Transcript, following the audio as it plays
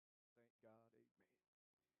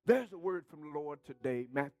There's a word from the Lord today,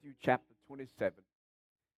 Matthew chapter 27.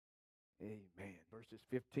 Amen. Verses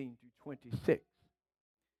 15 through 26.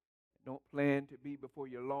 Don't plan to be before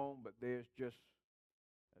you long, but there's just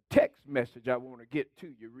a text message I want to get to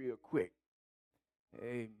you real quick.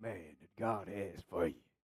 Amen. That God has for you.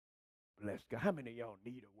 Bless God. How many of y'all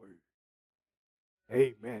need a word?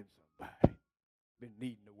 Amen, somebody. Been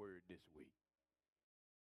needing the word this week.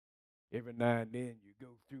 Every now and then you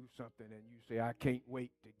go through something and you say, I can't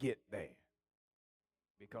wait to get there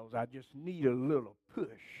because I just need a little push.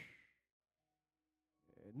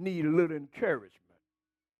 Need a little encouragement.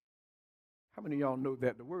 How many of y'all know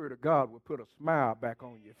that the word of God will put a smile back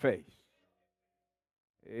on your face?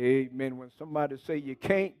 Amen. When somebody say you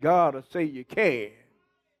can't, God will say you can.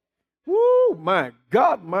 Woo, my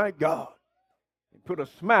God, my God. And put a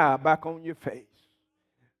smile back on your face.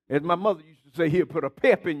 As my mother used to say, he'll put a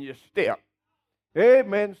pep in your step.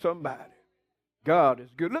 Amen, somebody. God is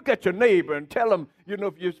good. Look at your neighbor and tell them,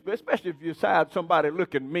 especially if you side somebody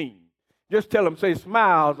looking mean. Just tell them, say,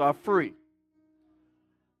 smiles are free.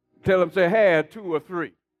 Tell them, say, had 2 or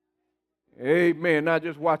 3. Amen. Now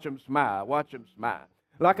just watch them smile. Watch them smile.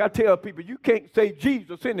 Like I tell people, you can't say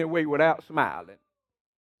Jesus anyway without smiling.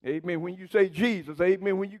 Amen. When you say Jesus,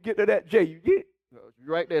 amen, when you get to that J, you get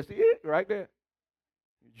right there. See it? Right there.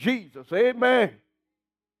 Jesus. Amen.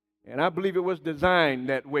 And I believe it was designed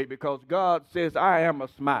that way because God says, I am a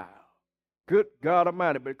smile. Good God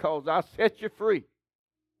Almighty, because I set you free.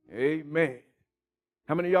 Amen.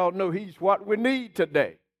 How many of y'all know he's what we need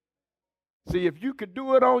today? See, if you could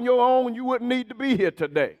do it on your own, you wouldn't need to be here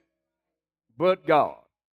today. But God.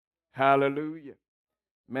 Hallelujah.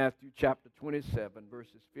 Matthew chapter 27,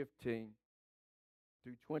 verses 15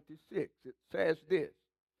 through 26. It says this.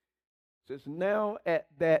 It says, now at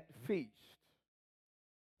that feast,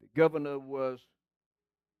 the governor was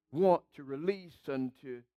wont to release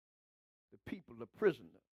unto the people a prisoner,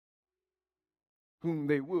 whom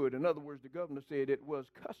they would. In other words, the governor said it was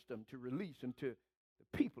custom to release unto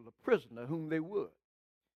the people a prisoner whom they would.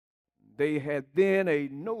 They had then a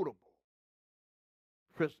notable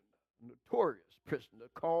prisoner, notorious prisoner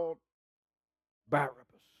called Barabbas.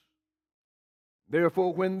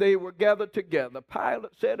 Therefore, when they were gathered together,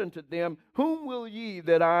 Pilate said unto them, whom will ye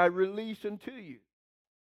that I release unto you?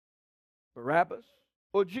 Barabbas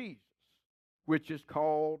or Jesus, which is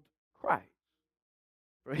called Christ?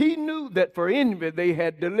 For he knew that for envy they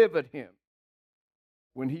had delivered him.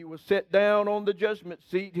 When he was set down on the judgment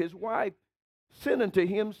seat, his wife sent unto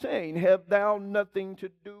him, saying, have thou nothing to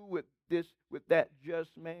do with that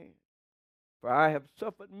just man? For I have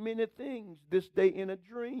suffered many things this day in a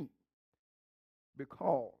dream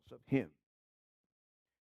because of him.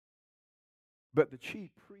 But the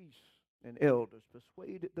chief priests and elders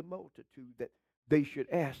persuaded the multitude that they should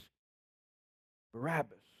ask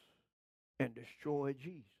Barabbas and destroy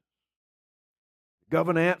Jesus. The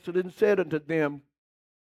governor answered and said unto them,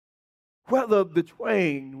 whether of the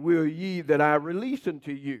twain will ye that I release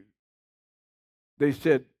unto you? They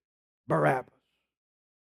said, Barabbas.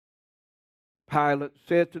 Pilate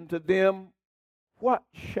said unto them, what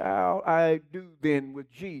shall I do then with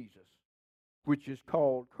Jesus, which is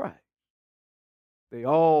called Christ? They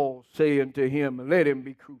all say unto him, let him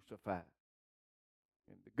be crucified.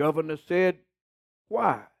 And the governor said,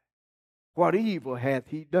 why? What evil hath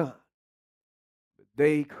he done? But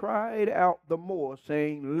they cried out the more,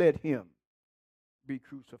 saying, let him be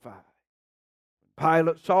crucified.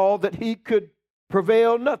 Pilate saw that he could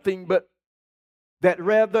prevail nothing, but that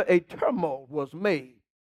rather a tumult was made.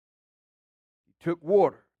 He took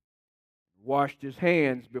water, washed his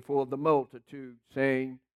hands before the multitude,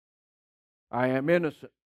 saying, I am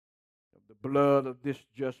innocent of the blood of this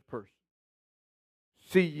just person.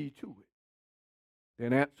 See ye to it.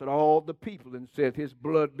 Then answered all the people and said, his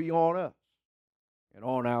blood be on us and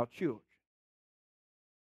on our children.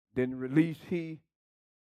 Then released he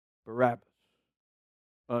Barabbas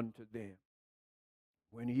unto them.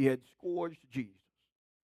 When he had scourged Jesus,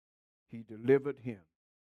 he delivered him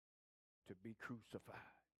to be crucified.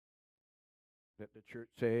 Let the church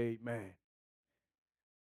say amen.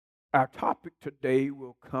 Our topic today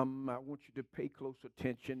will come, I want you to pay close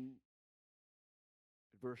attention,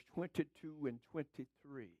 to verse 22 and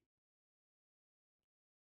 23. It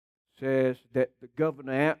says that the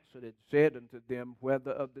governor answered and said unto them,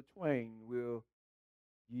 whether of the twain will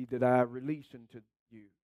ye that I release unto you?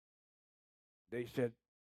 They said,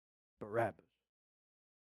 Barabbas.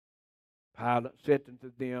 Pilate said unto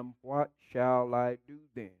them, what shall I do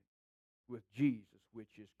then with Jesus,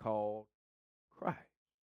 which is called Christ?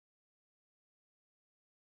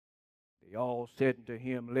 They all said unto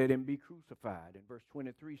him, let him be crucified. And verse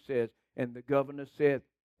 23 says, and the governor said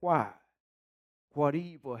Why? What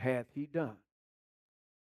evil hath he done?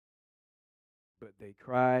 But they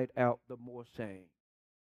cried out the more, saying,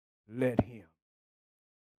 let him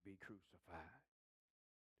be crucified.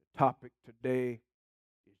 The topic today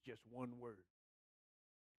is just one word: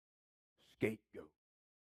 scapegoat.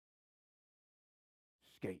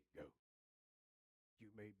 Scapegoat. You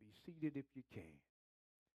may be seated if you can.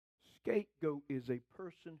 Scapegoat is a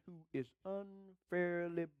person who is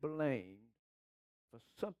unfairly blamed for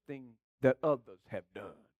something that others have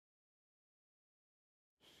done.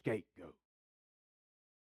 Scapegoat.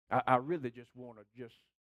 I really just want to just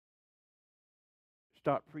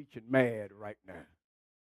start preaching mad right now,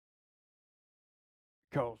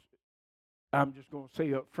 because I'm just going to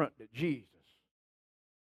say up front that Jesus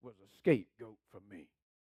was a scapegoat for me.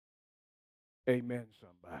 Amen,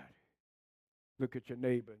 somebody. Look at your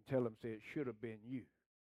neighbor and tell him, say, it should have been you.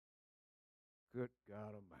 Good God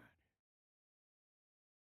Almighty.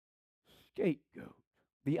 Scapegoat.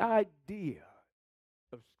 The idea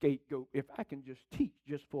of scapegoat, if I can just teach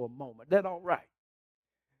just for a moment, that all right?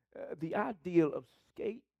 The idea of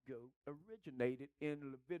scapegoat originated in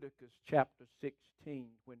Leviticus chapter 16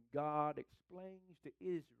 when God explains to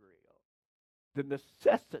Israel the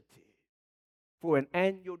necessity for an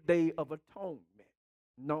annual day of atonement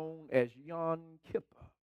known as Yom Kippur.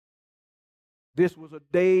 This was a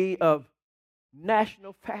day of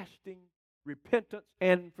national fasting, repentance,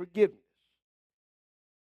 and forgiveness.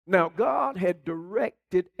 Now, God had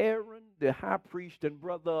directed Aaron, the high priest and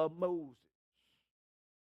brother of Moses,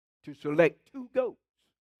 to select 2 goats.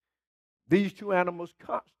 These 2 animals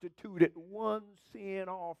constituted one sin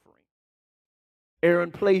offering.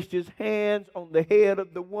 Aaron placed his hands on the head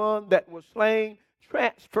of the one that was slain,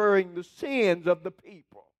 transferring the sins of the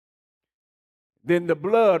people. Then the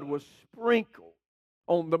blood was sprinkled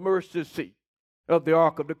on the mercy seat of the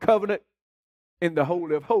Ark of the Covenant in the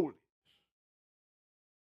Holy of Holies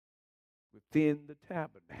within the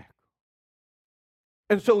tabernacle.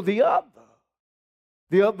 And so the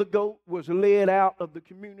other goat was led out of the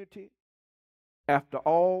community after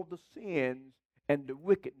all the sins and the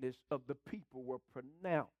wickedness of the people were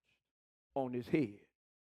pronounced on his head.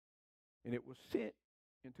 And it was sent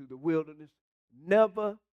into the wilderness,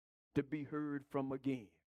 never to be heard from again.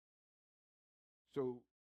 So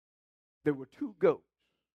there were 2 goats.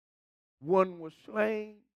 One was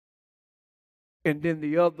slain, and then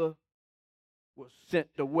the other was sent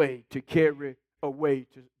away to carry away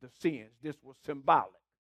to the sins. This was symbolic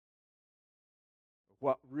of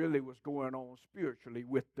what really was going on spiritually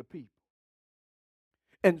with the people.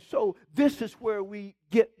 And so this is where we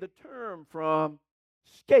get the term from,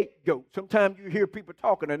 scapegoat. Sometimes you hear people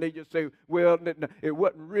talking and they just say, well, it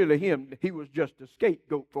wasn't really him. He was just a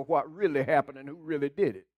scapegoat for what really happened and who really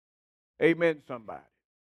did it. Amen, somebody.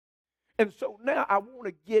 And so now I want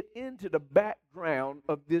to get into the background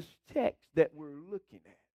of this text that we're looking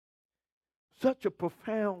at. Such a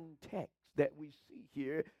profound text that we see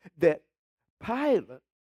here, that Pilate,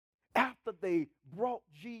 after they brought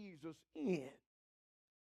Jesus in,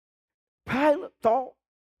 Pilate thought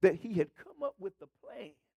that he had come up with the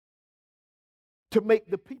plan to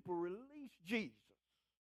make the people release Jesus.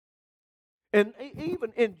 And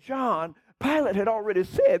even in John, Pilate had already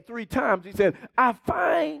said 3 times, he said, I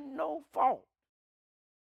find no fault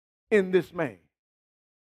in this man.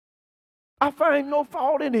 I find no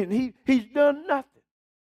fault in him. He's done nothing.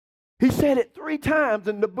 He said it 3 times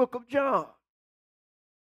in the book of John.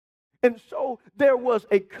 And so there was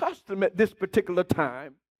a custom at this particular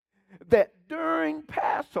time that during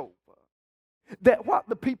Passover, that what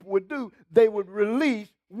the people would do, they would release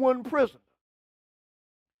one prisoner.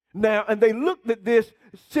 Now, and they looked at this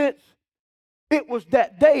since it was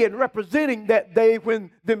that day and representing that day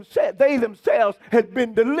when they themselves had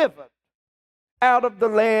been delivered out of the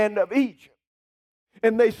land of Egypt.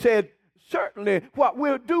 And they said, certainly what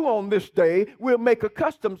we'll do on this day, we'll make a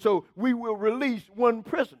custom so we will release one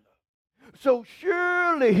prisoner. So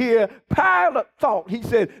surely here, Pilate thought, he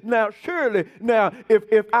said, now surely,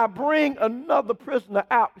 if I bring another prisoner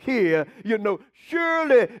out here,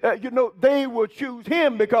 surely, they will choose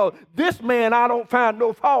him because this man, I don't find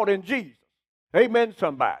no fault in Jesus. Amen,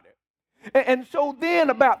 somebody. And so then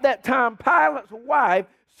about that time, Pilate's wife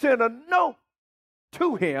sent a note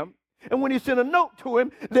to him. And when he sent a note to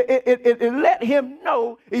him, it let him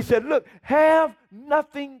know, he said, look, have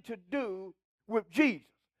nothing to do with Jesus.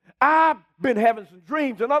 I've been having some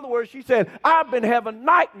dreams. In other words, she said, I've been having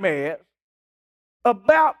nightmares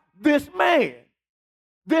about this man.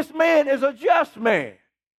 This man is a just man.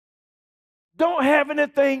 Don't have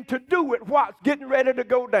anything to do with what's getting ready to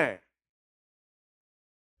go down.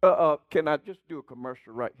 Can I just do a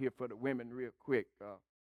commercial right here for the women real quick?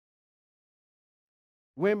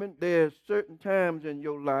 Women, there's certain times in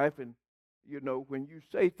your life, and when you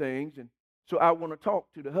say things, and so I want to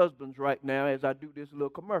talk to the husbands right now as I do this little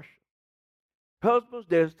commercial. Husbands,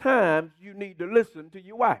 there's times you need to listen to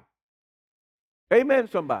your wife. Amen,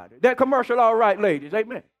 somebody. That commercial all right, ladies.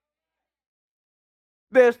 Amen.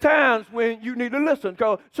 There's times when you need to listen,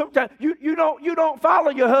 because sometimes you don't follow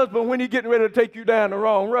your husband when he's getting ready to take you down the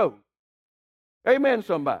wrong road. Amen,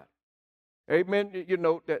 somebody. Amen.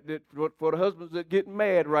 That for the husbands that are getting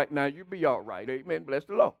mad right now, you'll be all right. Amen. Bless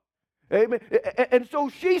the Lord. Amen. And so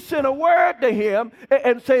she sent a word to him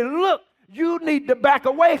and say, look, you need to back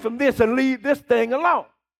away from this and leave this thing alone.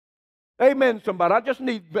 Amen, somebody. I just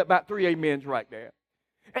need about 3 amens right there.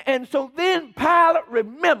 And so then Pilate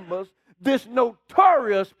remembers this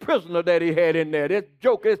notorious prisoner that he had in there. This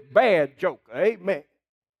joker, this bad joker. Amen.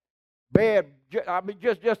 Bad, I mean,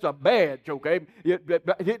 just a bad joker.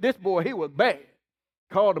 This boy, he was bad.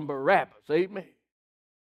 Called him Barabbas. Amen.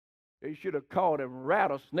 They should have called him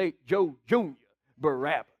Rattlesnake Joe Jr.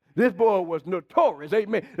 Barabbas. This boy was notorious,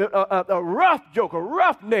 amen, a rough joker,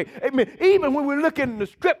 roughneck, amen. Even when we look in the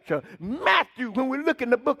scripture, Matthew, when we look in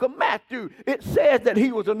the book of Matthew, it says that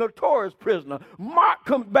he was a notorious prisoner. Mark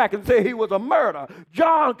comes back and says he was a murderer.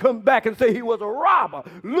 John comes back and says he was a robber.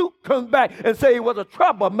 Luke comes back and says he was a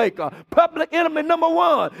troublemaker, public enemy number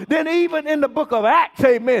 1. Then even in the book of Acts,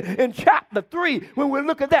 amen, in chapter 3, when we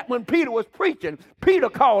look at that, when Peter was preaching, Peter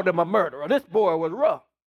called him a murderer. This boy was rough.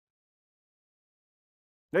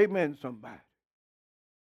 Amen, somebody.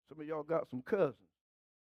 Some of y'all got some cousins.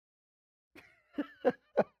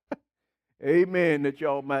 Amen, that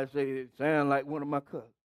y'all might say it sounds like one of my cousins.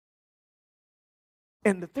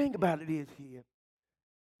 And the thing about it is here,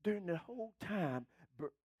 during the whole time,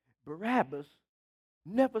 Barabbas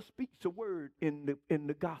never speaks a word in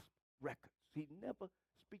the gospel records. He never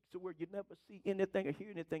speaks a word. You never see anything or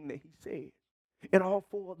hear anything that he says in all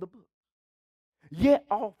 4 of the books. Yet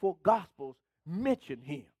all 4 gospels mention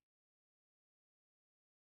him.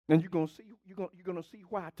 And you're gonna see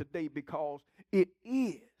why today, because it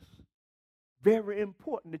is very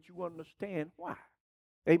important that you understand why.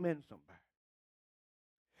 Amen, somebody.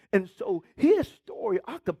 And so his story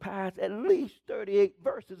occupies at least 38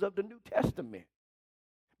 verses of the New Testament.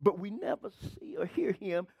 But we never see or hear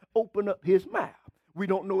him open up his mouth. We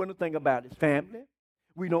don't know anything about his family.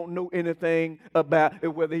 We don't know anything about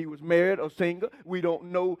whether he was married or single. We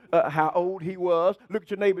don't know how old he was. Look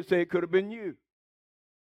at your neighbor and say, it could have been you.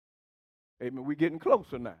 Amen. We're getting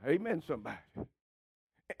closer now. Amen, somebody.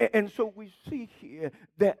 And so we see here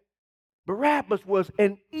that Barabbas was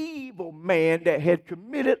an evil man that had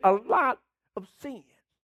committed a lot of sins.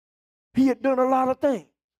 He had done a lot of things.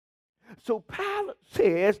 So Pilate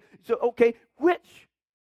says, okay, which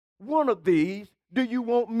one of these do you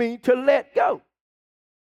want me to let go?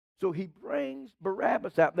 So he brings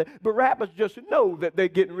Barabbas out there. Barabbas just know that they're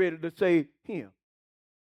getting ready to save him.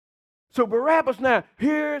 So Barabbas now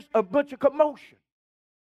hears a bunch of commotion.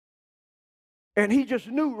 And he just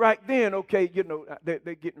knew right then, okay,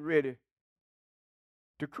 they're getting ready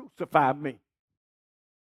to crucify me.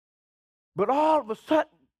 But all of a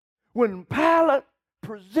sudden, when Pilate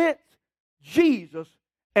presents Jesus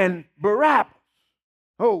and Barabbas,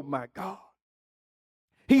 oh my God,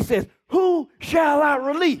 he says, who shall I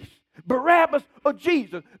release, Barabbas or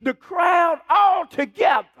Jesus? The crowd all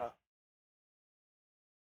together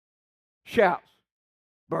shouts,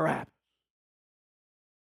 Barabbas.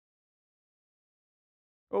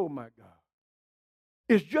 Oh my God.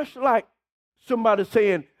 It's just like somebody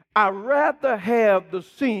saying, I'd rather have the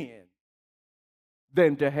sin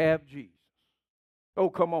than to have Jesus. Oh,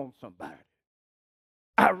 come on, somebody.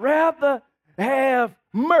 I'd rather have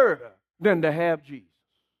murder than to have Jesus.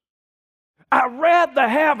 I'd rather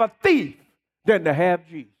have a thief than to have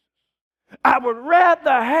Jesus. I would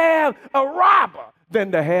rather have a robber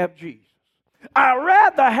than to have Jesus. I'd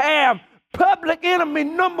rather have public enemy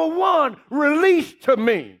number 1 released to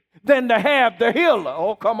me than to have the healer.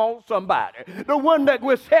 Oh, come on, somebody. The one that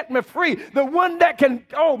will set me free. The one that can,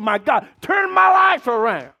 oh my God, turn my life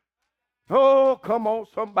around. Oh, come on,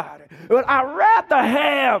 somebody. But I'd rather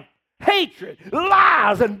have hatred,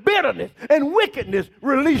 lies, and bitterness and wickedness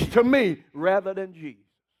released to me rather than Jesus.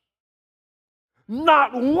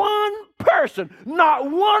 Not one person, not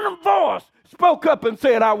one voice spoke up and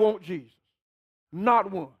said, I want Jesus. Not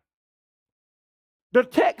one. The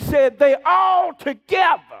text said they all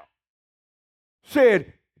together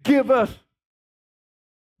said, give us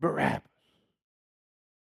Barabbas.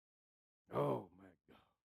 Oh, my God.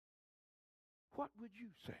 What would you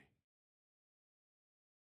say?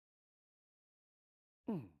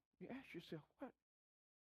 You ask yourself, what?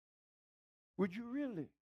 Would you really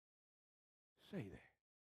say that?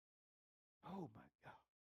 Oh, my God.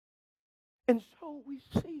 And so we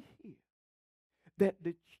see here that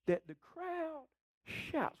the crowd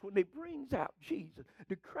shouts, when they brings out Jesus,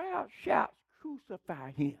 the crowd shouts,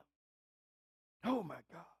 crucify him. Oh, my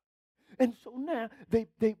God. And so now they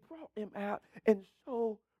brought him out, and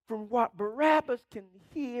so from what Barabbas can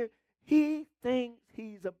hear, he thinks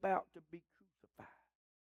he's about to be crucified.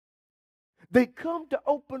 They come to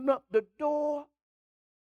open up the door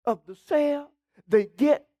of the cell. They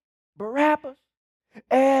get Barabbas.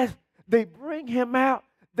 As they bring him out,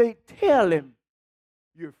 they tell him,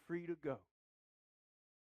 you're free to go.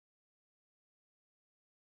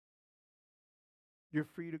 You're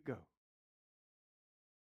free to go.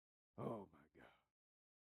 Oh, my God.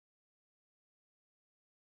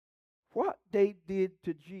 What they did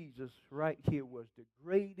to Jesus right here was the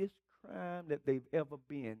greatest crime that they've ever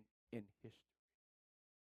been in history.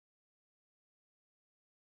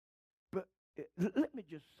 But let me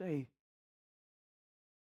just say,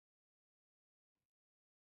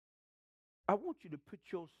 I want you to put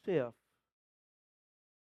yourself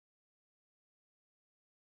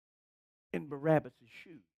in Barabbas'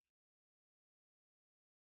 shoes.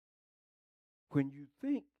 When you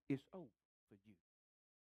think it's over for you,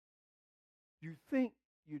 you think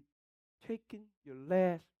you're taking your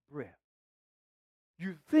last breath,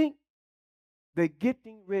 you think they're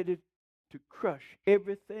getting ready to crush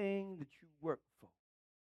everything that you work for.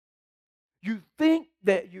 You think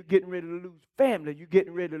that you're getting ready to lose family, you're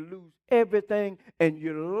getting ready to lose everything, and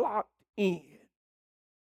you're locked in.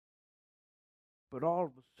 But all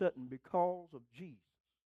of a sudden, because of Jesus,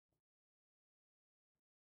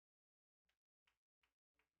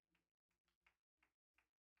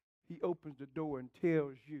 he opens the door and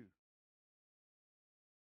tells you,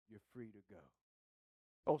 you're free to go.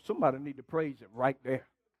 Oh, somebody need to praise him right there.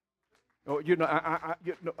 Oh,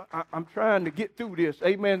 I'm trying to get through this.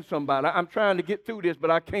 Amen, somebody. I'm trying to get through this,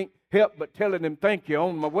 but I can't help but telling him thank you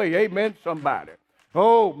on my way. Amen, somebody.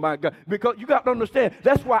 Oh, my God. Because you got to understand,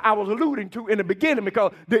 that's why I was alluding to in the beginning,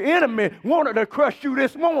 because the enemy wanted to crush you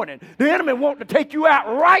this morning. The enemy wanted to take you out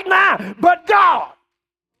right now, but God.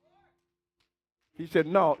 He said,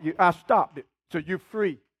 no, I stopped it, so you're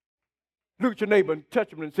free. Look at your neighbor and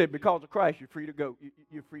touch him and say, because of Christ, you're free to go.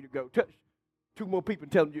 You're free to go. Touch two more people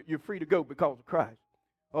and tell them you're free to go because of Christ.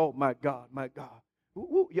 Oh, my God, my God.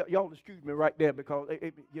 Ooh, y'all excuse me right there because,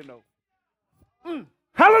 you know.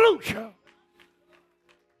 Hallelujah.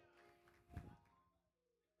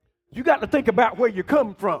 You got to think about where you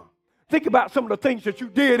come from. Think about some of the things that you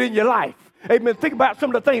did in your life. Amen. Think about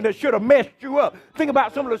some of the things that should have messed you up. Think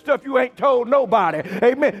about some of the stuff you ain't told nobody.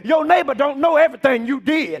 Amen. Your neighbor don't know everything you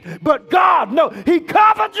did, but God knows. He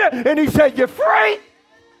covered you and he said you're free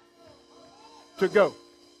to go.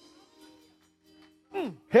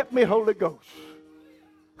 Help me, Holy Ghost.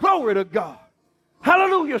 Glory to God.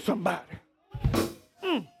 Hallelujah, somebody.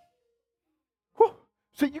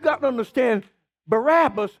 See, you got to understand,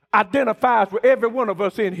 Barabbas identifies with every one of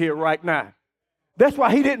us in here right now. That's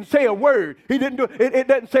why he didn't say a word. He didn't do it. It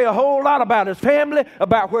doesn't say a whole lot about his family,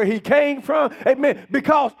 about where he came from. Amen.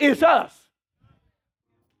 Because it's us.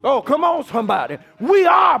 Oh, come on, somebody. We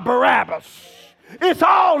are Barabbas. It's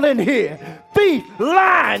all in here. Thief,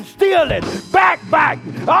 lying, stealing,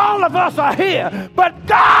 backbiting. All of us are here. But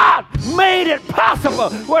God made it possible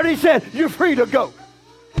where he said, you're free to go.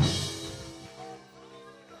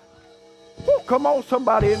 Woo, come on,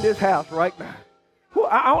 somebody in this house right now. Woo,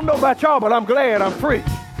 I don't know about y'all, but I'm glad I'm free.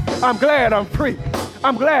 I'm glad I'm free.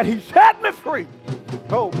 I'm glad he set me free.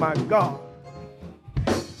 Oh, my God.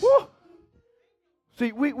 Woo.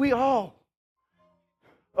 See, we all,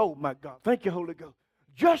 oh, my God. Thank you, Holy Ghost.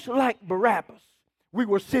 Just like Barabbas, we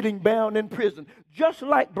were sitting bound in prison. Just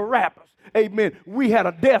like Barabbas, amen, we had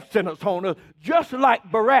a death sentence on us. Just like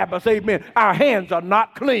Barabbas, amen, our hands are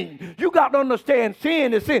not clean. You got to understand,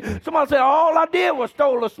 sin is sin. Somebody say, all I did was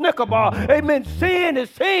stole a Snicker bar. Amen, sin is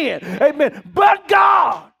sin. Amen, but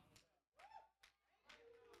God.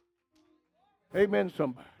 Amen,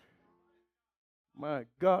 somebody. My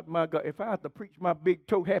God, if I have to preach my big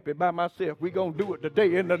toe happy by myself, we're going to do it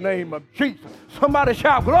today in the name of Jesus. Somebody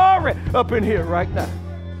shout glory up in here right now.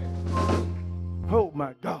 Oh,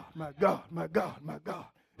 my God, my God, my God, my God.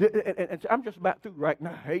 And I'm just about through right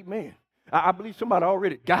now. Amen. I believe somebody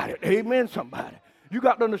already got it. Amen, somebody. You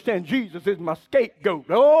got to understand Jesus is my scapegoat.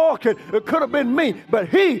 Oh, it could have been me, but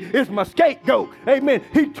he is my scapegoat. Amen.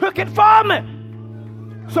 He took it for me.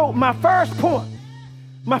 So my first point,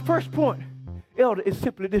 Elder, is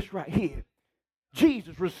simply this right here.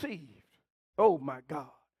 Jesus received, oh my God,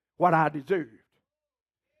 what I deserved.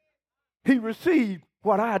 He received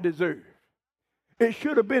what I deserved. It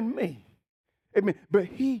should have been me. Amen. But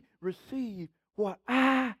he receive what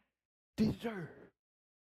I deserve.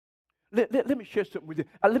 Let me share something with you.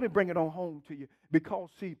 Let me bring it on home to you. Because,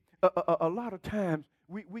 see, a lot of times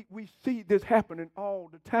we see this happening all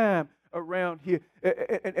the time around here.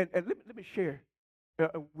 And let me share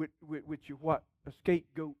with you what a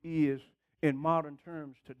scapegoat is in modern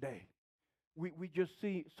terms today. We just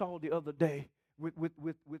saw the other day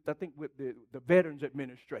with I think with the Veterans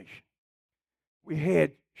Administration. We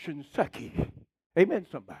had Shinseki. Amen,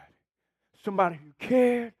 somebody. Somebody who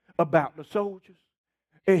cared about the soldiers.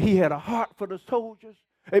 And he had a heart for the soldiers.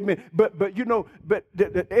 Amen. But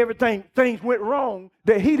things went wrong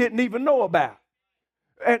that he didn't even know about.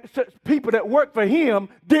 And so people that worked for him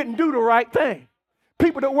didn't do the right thing.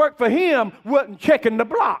 People that worked for him wasn't checking the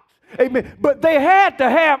blocks. Amen. But they had to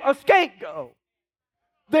have a scapegoat.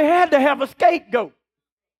 They had to have a scapegoat.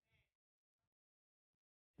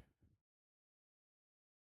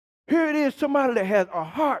 Here it is, somebody that has a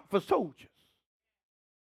heart for soldiers.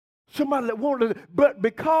 Somebody that wanted, but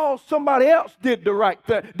because somebody else did the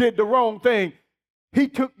wrong thing, he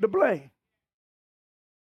took the blame.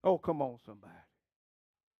 Oh, come on, somebody.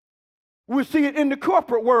 We see it in the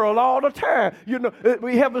corporate world all the time. You know,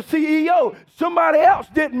 we have a CEO. Somebody else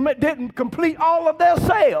didn't complete all of their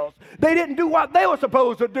sales. They didn't do what they were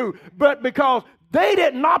supposed to do, but because they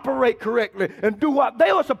didn't operate correctly and do what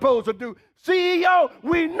they were supposed to do. CEO,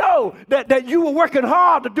 we know that you were working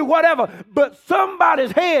hard to do whatever, but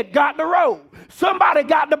somebody's head got to roll. Somebody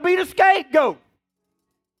got to be the scapegoat.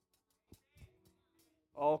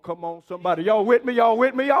 Oh, come on, somebody. Y'all with me? Y'all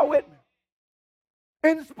with me? Y'all with me?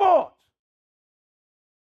 In sports,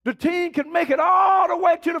 the team can make it all the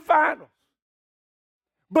way to the finals.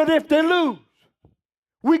 But if they lose,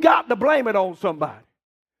 we got to blame it on somebody.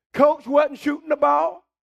 Coach wasn't shooting the ball.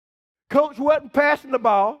 Coach wasn't passing the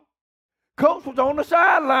ball. Coach was on the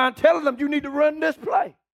sideline telling them you need to run this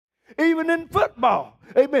play. Even in football,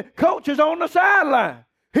 amen, coach is on the sideline.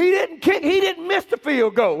 He didn't miss the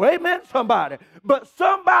field goal, amen, somebody. But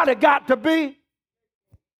somebody got to be.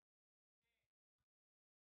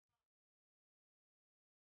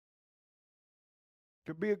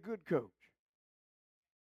 To be a good coach.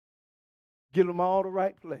 Get them all the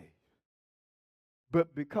right plays.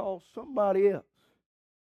 But because somebody else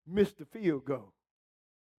missed the field goal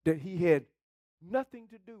that he had nothing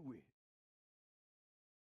to do with.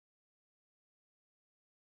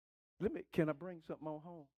 Can I bring something on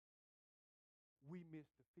home? We missed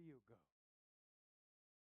the field goal.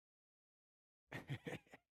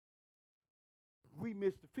 We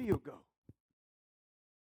missed the field goal.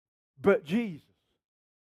 But Jesus.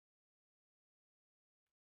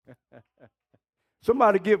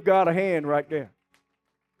 Somebody give God a hand right there.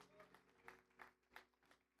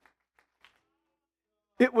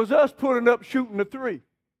 It was us putting up shooting the three.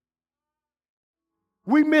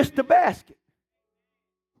 We missed the basket.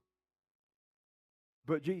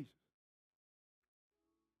 But Jesus.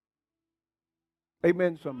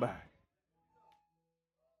 Amen, somebody.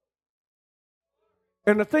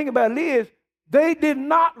 And the thing about it is, they did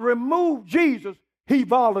not remove Jesus. He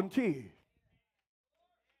volunteered.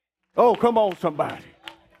 Oh, come on, somebody.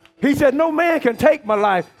 He said, no man can take my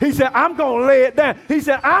life. He said, I'm going to lay it down. He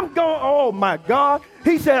said, oh my God.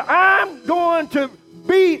 He said, I'm going to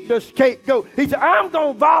be the scapegoat. He said, I'm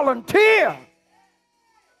going to volunteer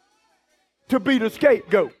to be the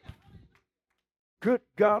scapegoat. Good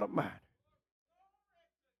God Almighty.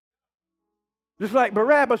 Just like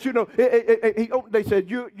Barabbas, you know, they said,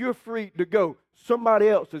 you're free to go. Somebody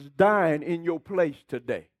else is dying in your place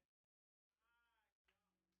today.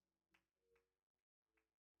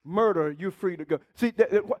 Murder, you're free to go. See,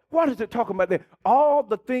 what is it talking about there? All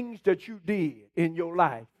the things that you did in your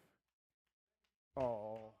life.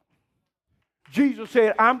 Oh. Jesus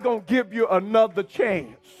said, I'm going to give you another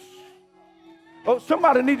chance. Oh,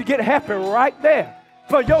 somebody need to get happy right there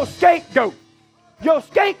for your scapegoat. Your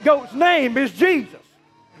scapegoat's name is Jesus.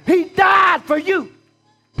 He died for you.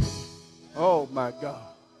 Oh, my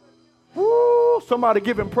God. Woo, somebody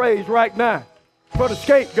give him praise right now for the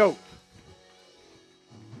scapegoat.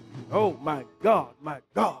 Oh, my God, my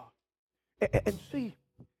God. And see,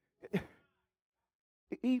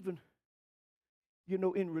 even, you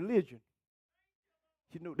know, in religion,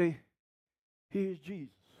 you know, here's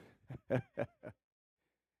Jesus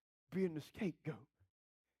being the scapegoat.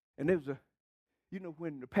 And there was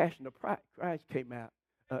when the Passion of Christ came out,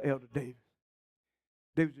 Elder Davis,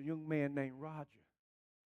 there was a young man named Roger.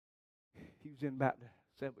 He was in about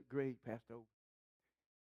the 7th grade, passed over.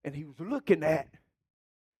 And he was looking at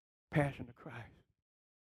Passion of Christ.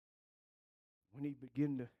 When they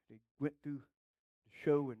went through the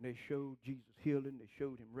show and they showed Jesus healing, they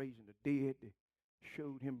showed him raising the dead, they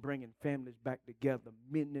showed him bringing families back together,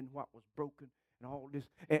 mending what was broken, and all this.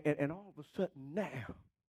 And all of a sudden now,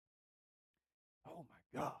 oh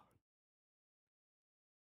my God,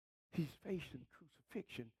 he's facing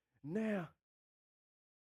crucifixion. Now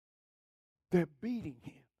they're beating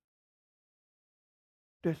him.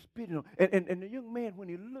 They're spitting on him. And the young man, when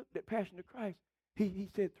he looked at Passion of Christ, he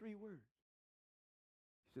said 3 words.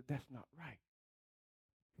 He said, that's not right.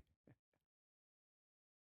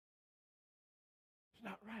 It's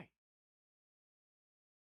not right.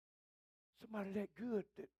 Somebody that good,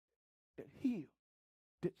 that healed,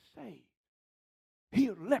 that saved,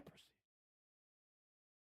 healed leprosy.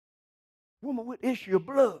 Woman with issue of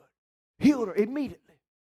blood, healed her immediately.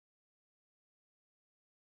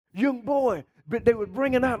 Young boy, but they were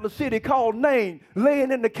bringing out the city called Nain,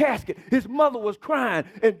 laying in the casket. His mother was crying,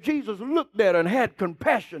 and Jesus looked at her and had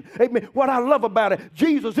compassion. Amen. What I love about it,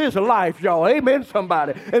 Jesus is life, y'all. Amen,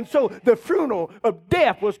 somebody. And so the funeral of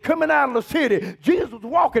death was coming out of the city. Jesus was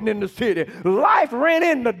walking in the city. Life ran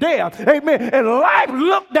into death. Amen. And life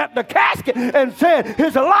looked at the casket and said,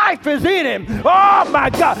 his life is in him. Oh, my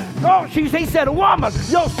God. Oh, he said, woman,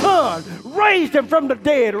 your son raised him from the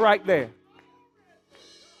dead right there.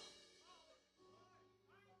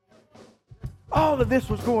 All of this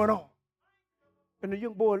was going on. And the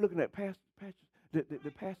young boy looking at the passage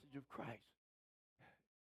of Christ.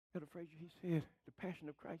 Elder Frazier, he said, the passion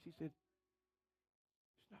of Christ, he said,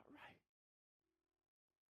 it's not right.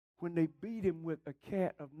 When they beat him with a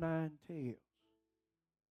cat of 9 tails,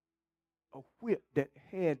 a whip that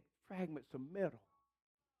had fragments of metal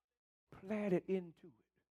platted into it,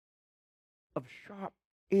 of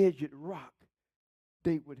sharp-edged rock,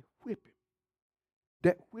 they would whip him.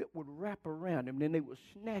 That whip would wrap around him, then they would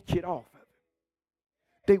snatch it off of him.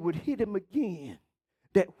 They would hit him again.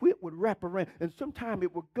 That whip would wrap around, and sometimes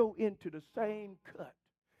it would go into the same cut,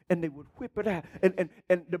 and they would whip it out.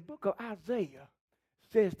 And the book of Isaiah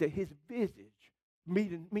says that his visage,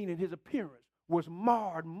 meaning his appearance, was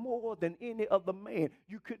marred more than any other man.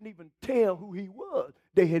 You couldn't even tell who he was.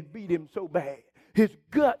 They had beat him so bad. His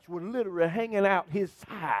guts were literally hanging out his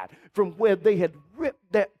side from where they had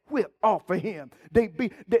ripped that whip off of him.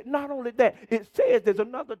 Not only that, it says there's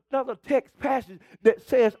another text passage that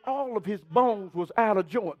says all of his bones was out of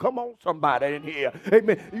joint. Come on, somebody in here.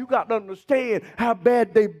 Amen. You got to understand how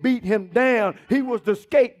bad they beat him down. He was the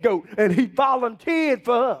scapegoat, and he volunteered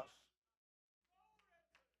for us.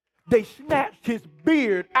 They snatched his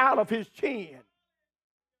beard out of his chin.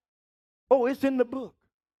 Oh, it's in the book.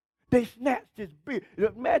 They snatched his beard.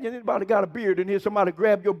 Imagine anybody got a beard in here, somebody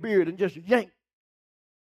grab your beard and just yank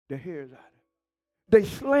the hairs out of it. They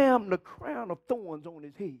slammed the crown of thorns on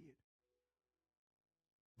his head.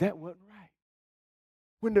 That wasn't right.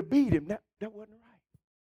 When they beat him, that wasn't right.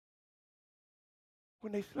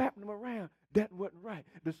 When they slapped him around, that wasn't right.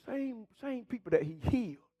 The same people that he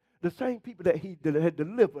healed, the same people that he had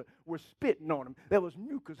delivered were spitting on him. There was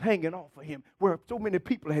mucus hanging off of him where so many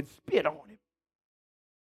people had spit on him.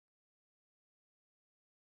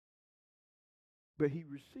 But he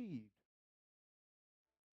received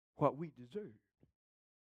what we deserved.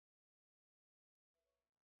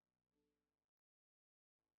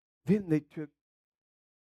 Then they took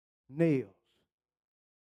nails,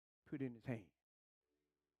 put in his hands,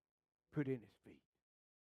 put in his feet.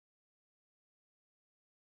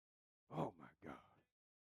 Oh, my God.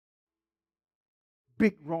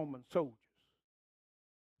 Big Roman soldiers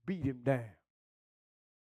beat him down.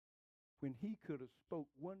 When he could have spoke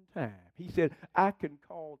one time, he said, I can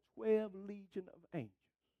call 12 legion of angels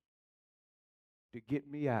to get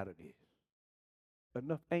me out of this.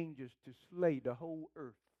 Enough angels to slay the whole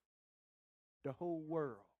earth, the whole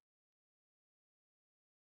world.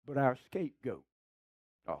 But our scapegoat,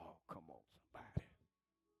 oh, come on, somebody.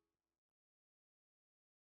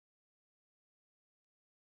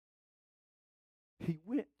 He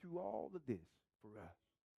went through all of this for us.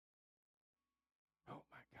 Oh,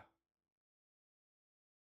 my God.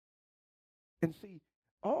 And see,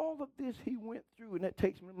 all of this he went through, and that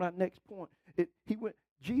takes me to my next point.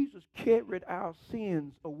 Jesus carried our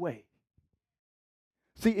sins away.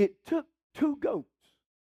 See, it took 2 goats.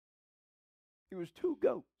 It was 2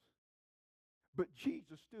 goats. But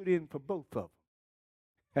Jesus stood in for both of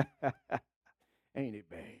them. Ain't it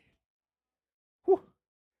bad? Whew.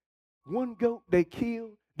 1 goat they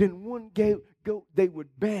killed, then 1 goat they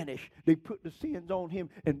would banish. They put the sins on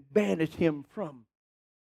him and banished him from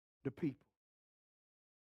the people.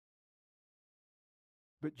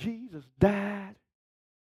 But Jesus died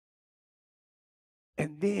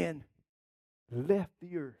and then left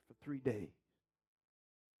the earth for 3 days.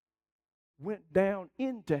 Went down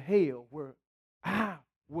into hell where I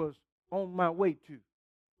was on my way to?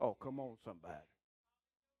 Oh, come on, somebody.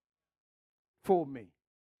 For me.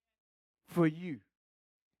 For you.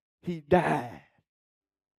 He died.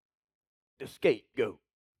 The scapegoat.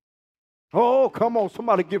 Oh, come on,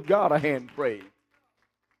 somebody give God a hand praise.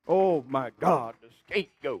 Oh, my God, the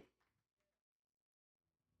scapegoat.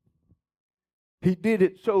 He did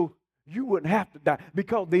it so you wouldn't have to die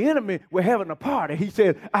because the enemy were having a party. He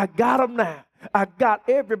said, I got them now. I got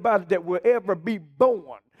everybody that will ever be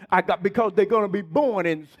born. Because they're going to be born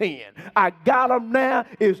in sin. I got them now.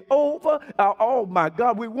 It's over. Oh, my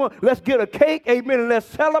God, we won. Let's get a cake, amen, and let's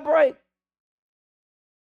celebrate.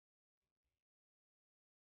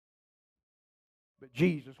 But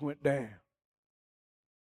Jesus went down,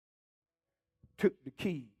 took the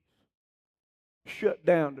keys, shut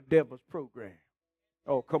down the devil's program.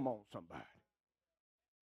 Oh, come on, somebody.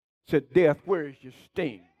 Said, death, where is your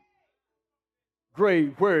sting?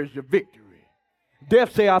 Grave, where is your victory?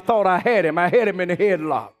 Death say, I thought I had him. I had him in the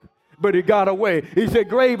headlock, but he got away. He said,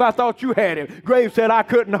 grave, I thought you had him. Grave said, I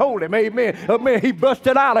couldn't hold him. Amen. Amen. He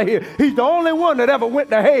busted out of here. He's the only one that ever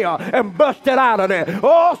went to hell and busted out of there.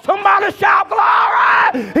 Oh, somebody shout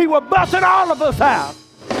glory. He was busting all of us out.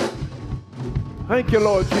 Thank you,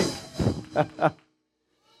 Lord Jesus.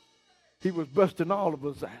 He was busting all of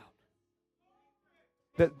us out.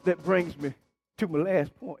 That brings me to my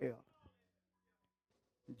last point, Elder.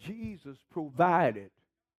 Jesus provided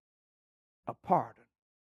a pardon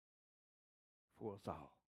for us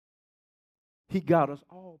all. He got us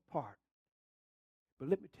all pardoned. But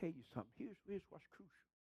let me tell you something. Here's what's crucial.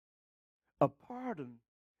 A pardon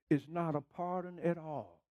is not a pardon at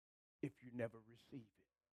all if you never receive it.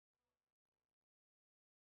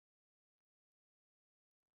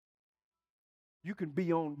 You can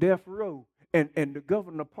be on death row and the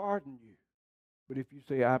governor pardon you. But if you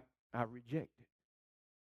say, I reject it.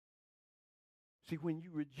 See, when you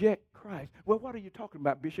reject Christ, well, what are you talking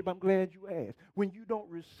about, Bishop? I'm glad you asked. When you don't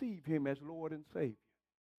receive him as Lord and Savior,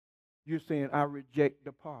 you're saying, I reject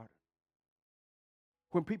the pardon.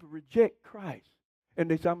 When people reject Christ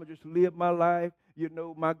and they say, I'm going to just live my life,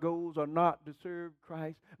 my goals are not to serve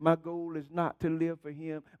Christ. My goal is not to live for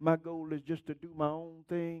him. My goal is just to do my own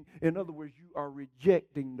thing. In other words, you are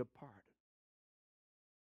rejecting the pardon.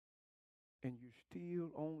 And you're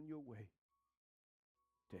still on your way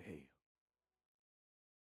to hell.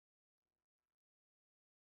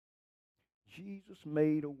 Jesus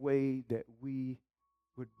made a way that we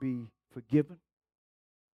would be forgiven.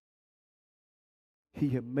 He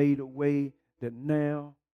had made a way that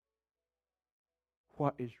now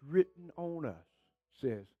what is written on us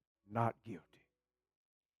says not guilty.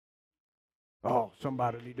 Oh,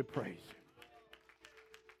 somebody need to praise him.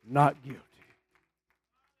 Not guilty.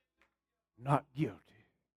 Not guilty.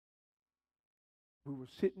 We were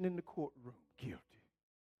sitting in the courtroom guilty.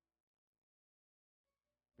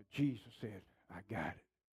 But Jesus said, I got it.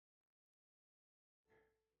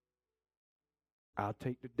 I'll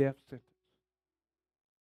take the death sentence.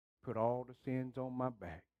 Put all the sins on my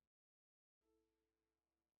back.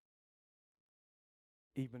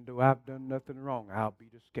 Even though I've done nothing wrong, I'll be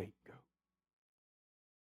the scapegoat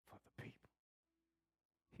for the people.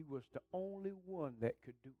 He was the only one that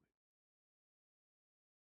could do it.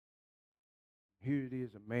 Here it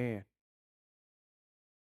is, a man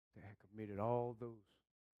that had committed all those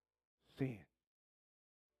sins.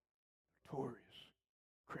 Notorious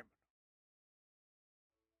criminal.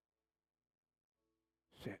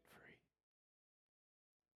 Set free.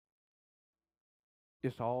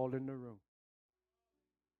 It's all in the room.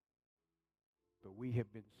 But we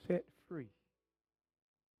have been set free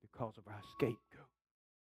because of our scapegoat.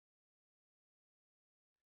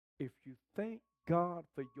 If you thank God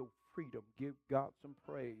for your freedom, give God some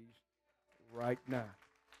praise right now.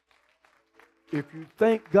 If you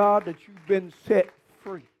thank God that you've been set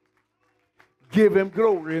free, give him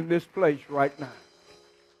glory in this place right now.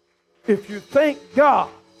 If you thank God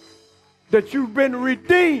that you've been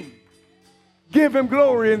redeemed, give him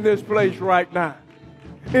glory in this place right now.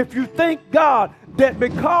 If you thank God that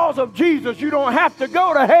because of Jesus you don't have to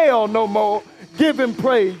go to hell no more, give him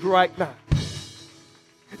praise right now.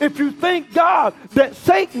 If you thank God that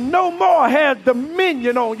Satan no more has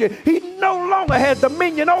dominion on you, he no longer has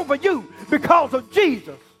dominion over you because of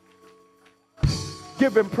Jesus,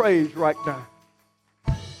 give him praise right now.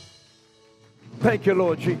 Thank you,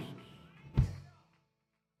 Lord Jesus.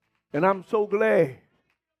 And I'm so glad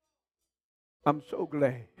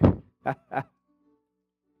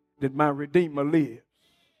that my Redeemer lives.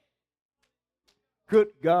 Good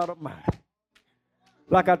God Almighty.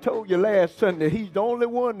 Like I told you last Sunday, he's the only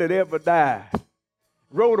one that ever died,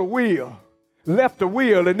 wrote a will, left the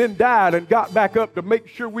will and then died and got back up to make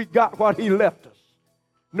sure we got what he left us.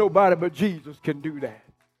 Nobody but Jesus can do that.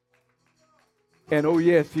 And oh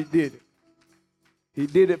yes, he did it. He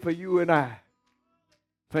did it for you and I.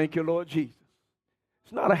 Thank you, Lord Jesus.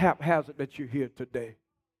 It's not a haphazard that you're here today.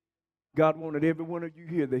 God wanted every one of you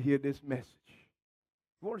here to hear this message.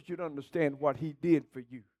 He wanted you to understand what he did for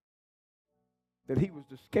you. That he was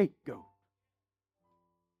the scapegoat.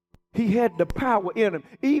 He had the power in him.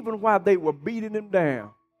 Even while they were beating him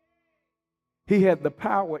down, he had the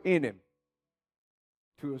power in him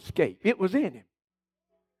to escape. It was in him.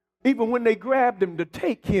 Even when they grabbed him to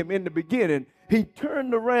take him in the beginning, he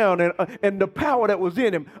turned around and the power that was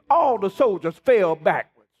in him, all the soldiers fell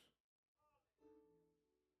backwards.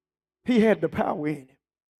 He had the power in him.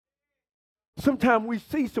 Sometimes we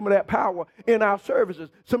see some of that power in our services.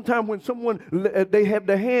 Sometimes when they have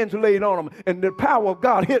their hands laid on them and the power of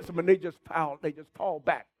God hits them and they just fall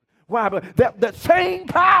back. Why? But that same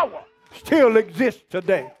power still exists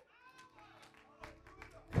today.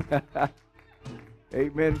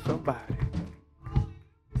 Amen, somebody.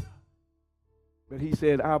 But he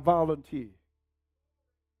said, I volunteer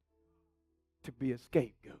to be a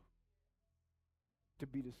scapegoat. To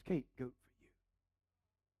be the scapegoat.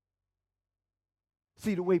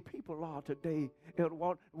 See, the way people are today, the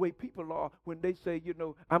way people are when they say,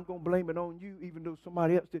 I'm going to blame it on you, even though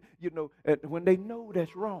somebody else did, when they know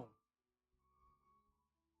that's wrong.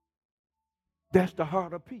 That's the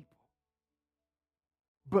heart of people.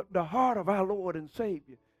 But the heart of our Lord and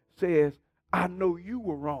Savior says, I know you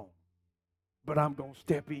were wrong, but I'm going to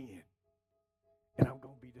step in, and I'm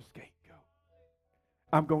going to be the scapegoat.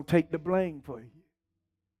 I'm going to take the blame for you.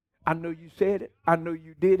 I know you said it. I know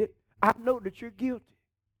you did it. I know that you're guilty,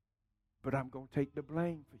 but I'm going to take the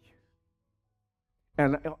blame for you.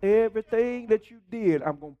 And everything that you did,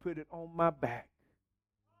 I'm going to put it on my back.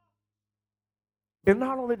 And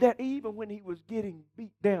not only that, even when he was getting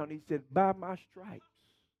beat down, he said, by my stripes,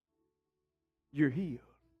 you're healed.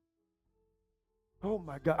 Oh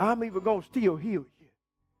my God, I'm even going to still heal you.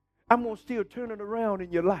 I'm going to still turn it around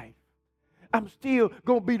in your life. I'm still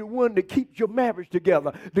going to be the one that keeps your marriage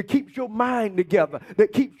together, that keeps your mind together,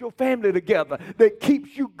 that keeps your family together, that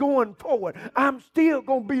keeps you going forward. I'm still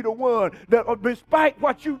going to be the one that, despite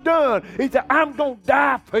what you've done, he said, I'm going to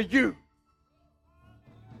die for you.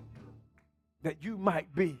 That you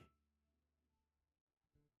might be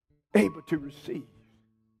able to receive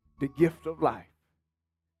the gift of life.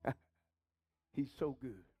 He's so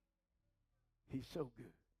good. He's so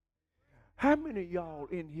good. How many of y'all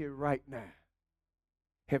in here right now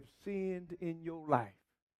have sinned in your life?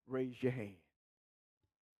 Raise your hand.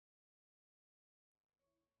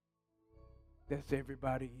 That's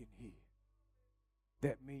everybody in here.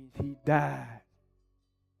 That means he died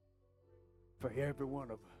for every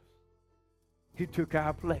one of us. He took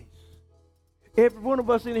our place. Every one of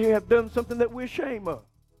us in here have done something that we're ashamed of.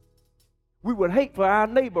 We would hate for our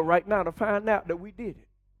neighbor right now to find out that we did it.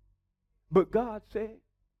 But God said,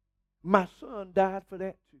 my son died for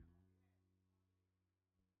that too.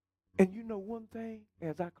 And you know one thing,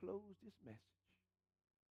 as I close this message,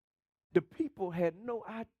 the people had no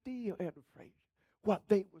idea, Elder Frazier, what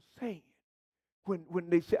they were saying. When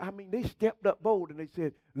they said, they stepped up bold and they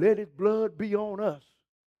said, let his blood be on us.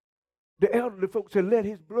 The elderly folks said, let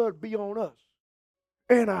his blood be on us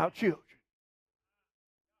and our children.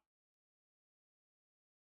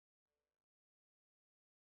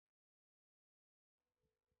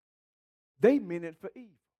 They meant it for evil.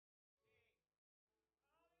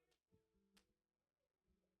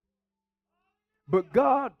 But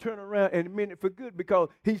God turned around and meant it for good, because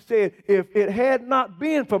he said, if it had not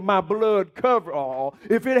been for my blood covering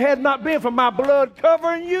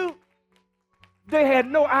you, they had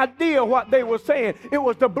no idea what they were saying. It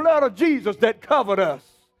was the blood of Jesus that covered us,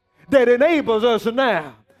 that enables us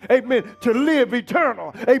now, amen, to live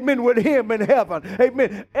eternal, amen, with him in heaven.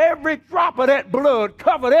 Amen. Every drop of that blood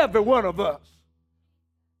covered every one of us.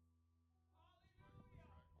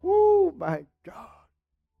 Oh, my God.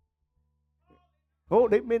 Oh,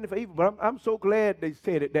 they meant it for evil, but I'm so glad they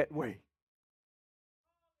said it that way,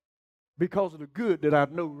 because of the good that I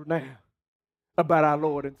know now about our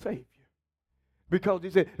Lord and Savior. Because he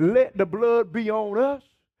said, let the blood be on us,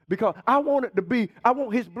 because I want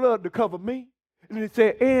his blood to cover me. And he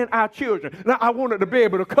said, and our children. Now I want it to be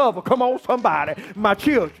able to cover, come on somebody, my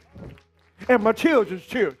children and my children's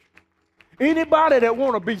children. Anybody that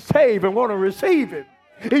want to be saved and want to receive him,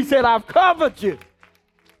 he said, I've covered you.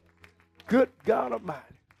 Good God Almighty.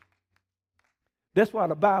 That's why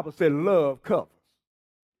the Bible said love covers.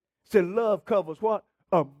 It said love covers what?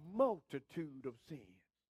 A multitude of sins.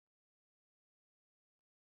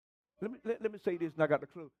 Let me say this, and I got the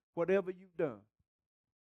clue. Whatever you've done,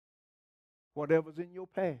 whatever's in your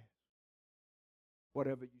past,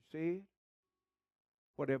 whatever you said,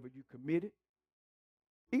 whatever you committed,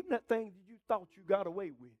 even that thing that you thought you got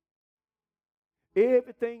away with,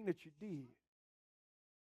 everything that you did,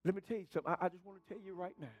 let me tell you something. I just want to tell you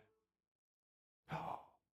right now. Oh,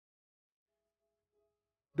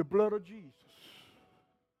 the blood of Jesus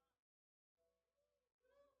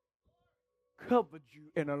covered you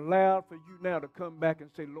and allowed for you now to come back and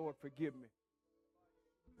say, Lord, forgive me.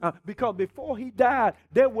 Because before he died,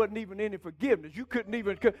 there wasn't even any forgiveness. You couldn't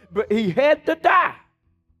even, but he had to die.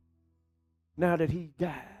 Now that he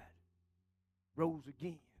died, rose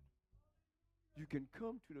again, you can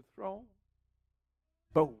come to the throne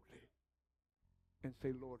boldly and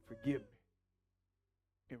say, Lord, forgive me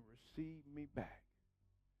and receive me back.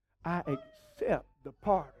 I accept the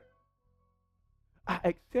pardon. I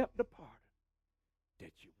accept the pardon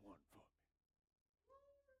that you won for me.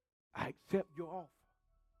 I accept your offer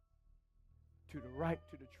to the right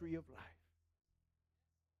to the tree of life.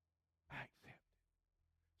 I accept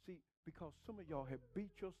it. See, because some of y'all have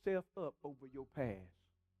beat yourself up over your past.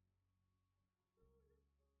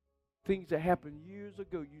 Things that happened years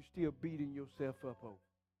ago, you still beating yourself up over.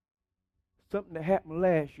 Something that happened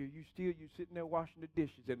last year, you sitting there washing the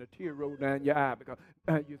dishes and a tear rolled down your eye because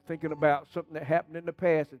you're thinking about something that happened in the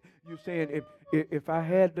past, and you're saying, if I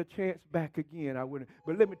had the chance back again, I wouldn't.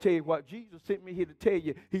 But let me tell you what, Jesus sent me here to tell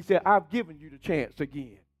you. He said, I've given you the chance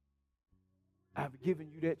again. I've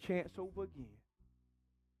given you that chance over again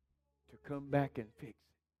to come back and fix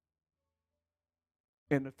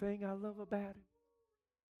it. And the thing I love about it,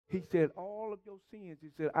 he said, all of your sins, he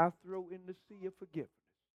said, I throw in the sea of forgiveness.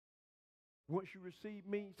 Once you receive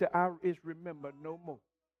me, he said, it's remembered no more.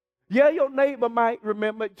 Yeah, your neighbor might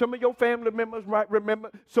remember. Some of your family members might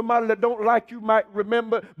remember. Somebody that don't like you might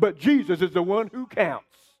remember. But Jesus is the one who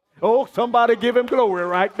counts. Oh, somebody give him glory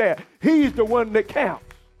right there. He's the one that counts.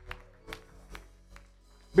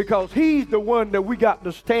 Because he's the one that we got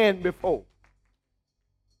to stand before.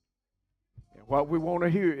 And what we want to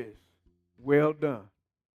hear is, well done,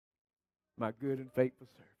 my good and faithful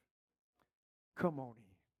servant. Come on in.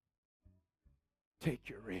 Take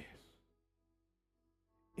your rest.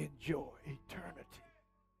 Enjoy eternity,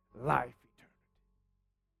 life eternity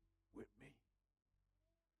with me.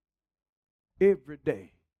 Every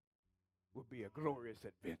day will be a glorious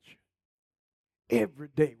adventure. Every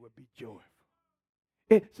day will be joyful.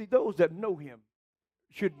 And see, those that know him,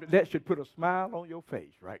 that should put a smile on your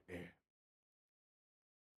face right there.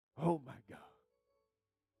 Oh, my God.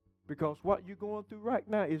 Because what you're going through right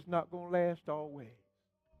now is not going to last always.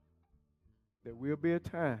 There will be a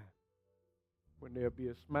time when there'll be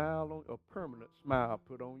a permanent smile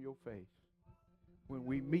put on your face when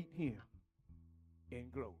we meet him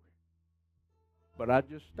in glory. But I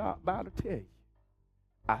just stopped by to tell you,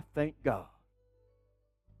 I thank God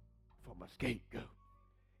for my scapegoat.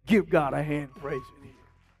 Give God a hand praising him.